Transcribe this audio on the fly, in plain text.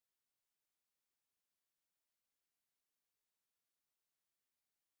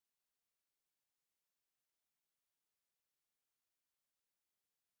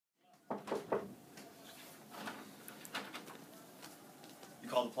You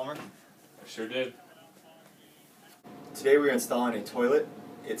called the plumber? I sure did. Today we're installing a toilet.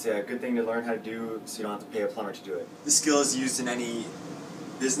 It's a good thing to learn how to do so you don't have to pay a plumber to do it. This skill is used in any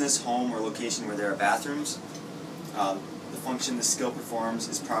business, home, or location where there are bathrooms. The function this skill performs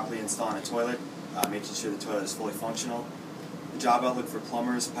is properly installing a toilet, making sure the toilet is fully functional. The job outlook for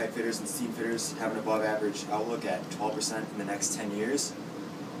plumbers, pipe fitters, and steam fitters have an above average outlook at 12% in the next 10 years.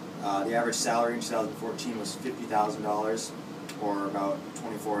 The average salary in 2014 was $50,000, or about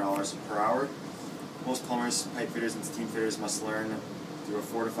 $24 per hour. Most plumbers, pipe fitters, and steam fitters must learn through a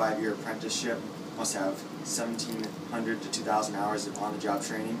 4 to 5 year apprenticeship, must have 1,700 to 2,000 hours of on-the-job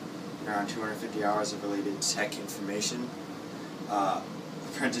training, and around 250 hours of related tech information.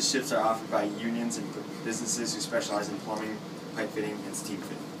 Apprenticeships are offered by unions and businesses who specialize in plumbing, pipe fitting, and steam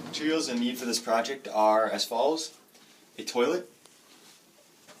fitting. Materials in need for this project are as follows: a toilet,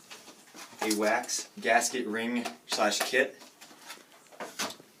 a wax gasket ring / kit,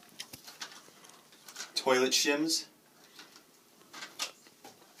 toilet shims,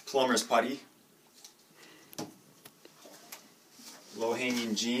 plumber's putty,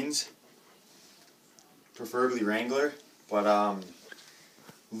 low-hanging jeans, preferably Wrangler, but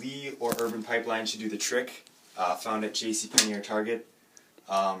Lee or Urban Pipeline should do the trick, found at JCPenney or Target,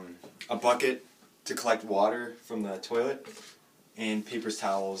 a bucket to collect water from the toilet, and paper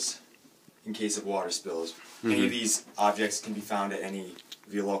towels in case of water spills. Any of these objects can be found at any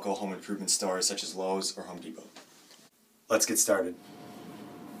of your local home improvement stores such as Lowe's or Home Depot. Let's get started.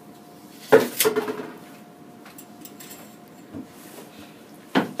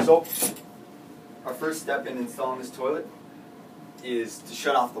 So, our first step in installing this toilet is to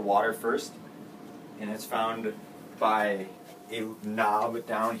shut off the water first, and it's found by a knob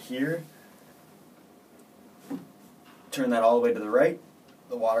down here. Turn that all the way to the right,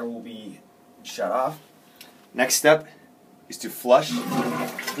 the water will be shut off. Next step is to flush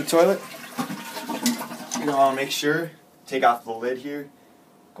the toilet. You're going to want to make sure, take off the lid here,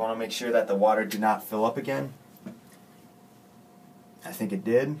 going to make sure that the water did not fill up again. I think it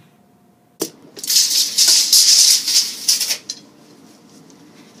did.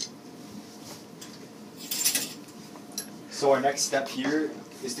 So our next step here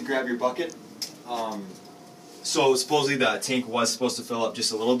is to grab your bucket. So supposedly the tank was supposed to fill up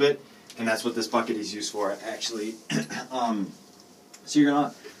just a little bit, and that's what this bucket is used for, actually. So you're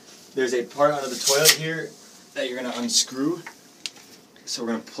gonna, there's a part under the toilet here that you're gonna unscrew. So we're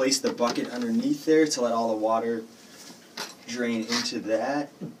gonna place the bucket underneath there to let all the water drain into that.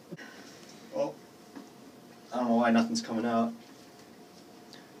 Oh, I don't know why nothing's coming out.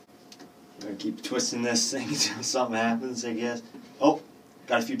 I'm gonna keep twisting this thing until something happens, I guess. Oh,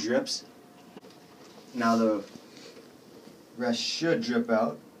 got a few drips. Now the rest should drip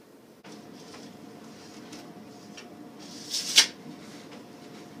out.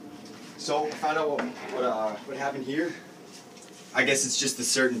 So found out what happened here. I guess it's just a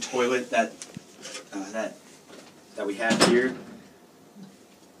certain toilet that we have here,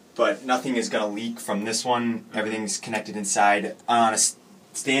 but nothing is gonna leak from this one. Everything's connected inside. On a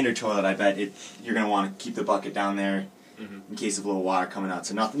standard toilet, I bet you're gonna want to keep the bucket down there in case of a little water coming out.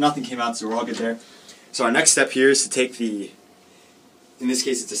 So nothing came out, so we're all good there. So our next step here is to take the, in this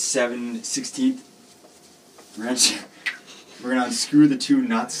case it's a 7/16 wrench. We're gonna unscrew the two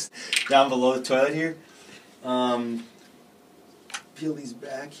nuts down below the toilet here. Peel these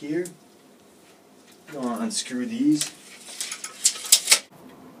back here. We're gonna unscrew these.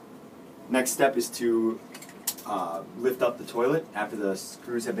 Next step is to lift up the toilet after the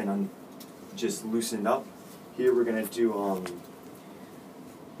screws have been just loosened up. Here we're gonna do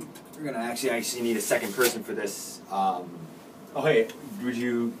we're gonna actually need a second person for this. Oh hey, do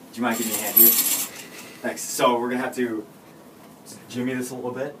you mind giving me a hand here? Thanks. So we're gonna have to jimmy this a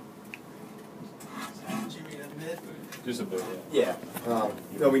little bit. Jimmy it a bit. Just a bit, yeah. Yeah.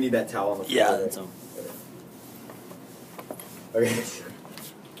 No, we need that towel on the floor. Yeah, that's all. Okay.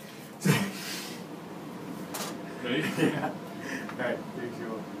 Ready? Yeah. Alright, 3, 2,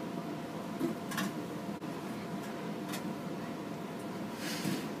 1.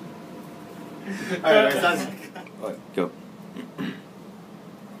 Alright, Alright, go.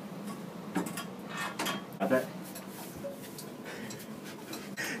 Got that?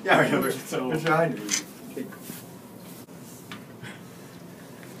 Yeah, I remember. We're trying to.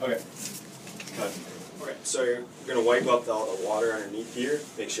 Okay. Cut. Okay, so you're going to wipe up all the water underneath here,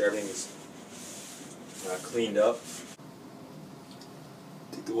 make sure everything's cleaned up.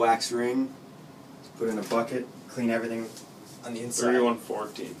 Take the wax ring, put it in a bucket, clean everything on the inside.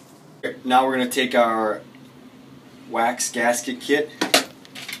 3114. Okay, now we're going to take our wax gasket kit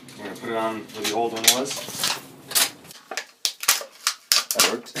We're going to put it on where the old one was. That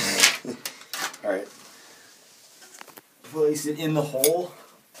worked. Alright. Place it in the hole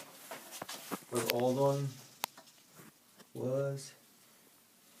where the old one was.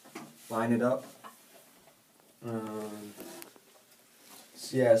 Line it up.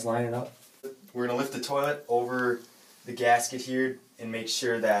 So yeah, just line it up. We're going to lift the toilet over the gasket here and make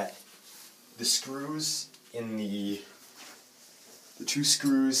sure that the screws in the two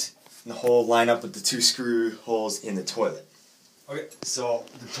screws in the hole line up with the two screw holes in the toilet. Okay, so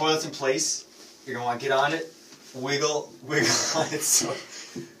the toilet's in place. You're going to want to get on it, wiggle on it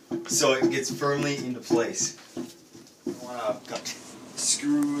so it gets firmly into place. You want to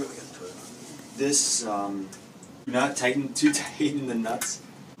screw this, do not tighten too tight in the nuts.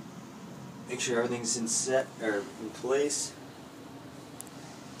 Make sure everything's in place.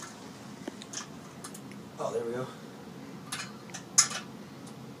 Oh, there we go.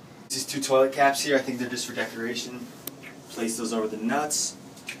 These two toilet caps here, I think they're just for decoration. Place those over the nuts.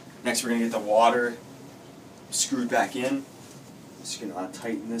 Next, we're going to get the water screwed back in. Just going to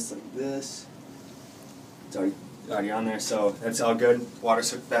tighten this like this. It's already on there, so that's all good.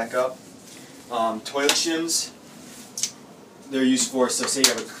 Water's hooked back up. Toilet shims, they're used for, so say you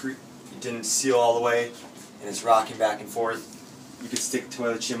have it didn't seal all the way and it's rocking back and forth, you could stick the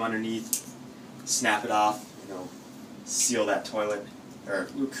toilet shim underneath, snap it off, seal that toilet, or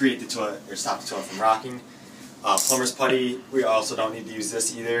create the toilet, or stop the toilet from rocking. Plumber's putty, we also don't need to use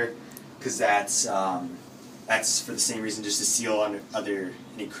this either, because that's for the same reason, just to seal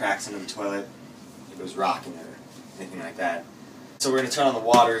any cracks under the toilet if it was rocking or anything like that. So we're going to turn on the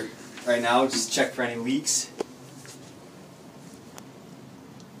water right now, just check for any leaks.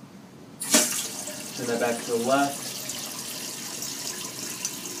 Turn that back to the left.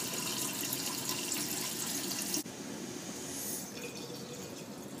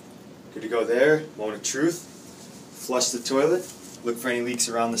 Good to go there. Moment of truth. Flush the toilet. Look for any leaks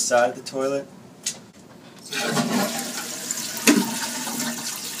around the side of the toilet.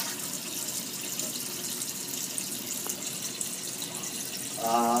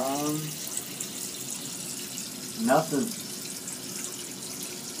 Nothing.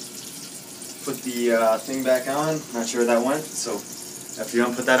 Put the thing back on. Not sure where that went, so after you're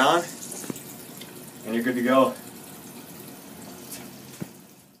done, put that on, and you're good to go.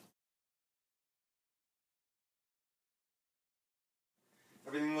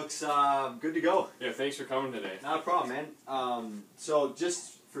 Everything looks good to go. Yeah, thanks for coming today. Not a problem, man. So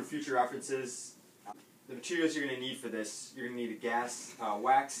just for future references, the materials you're going to need for this, you're going to need a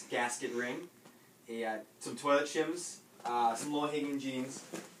wax gasket ring, some toilet shims, some low-hanging jeans,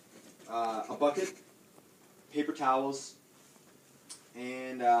 a bucket, paper towels,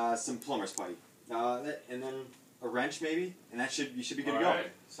 and some plumber's putty. And then a wrench maybe, and you should be good to go.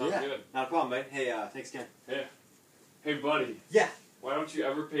 Alright, sounds good. Not a problem, mate. Hey, thanks again. Yeah. Hey, buddy. Yeah. Why don't you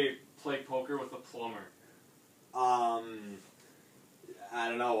ever play poker with a plumber? I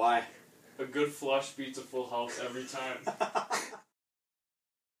don't know why. A good flush beats a full house every time.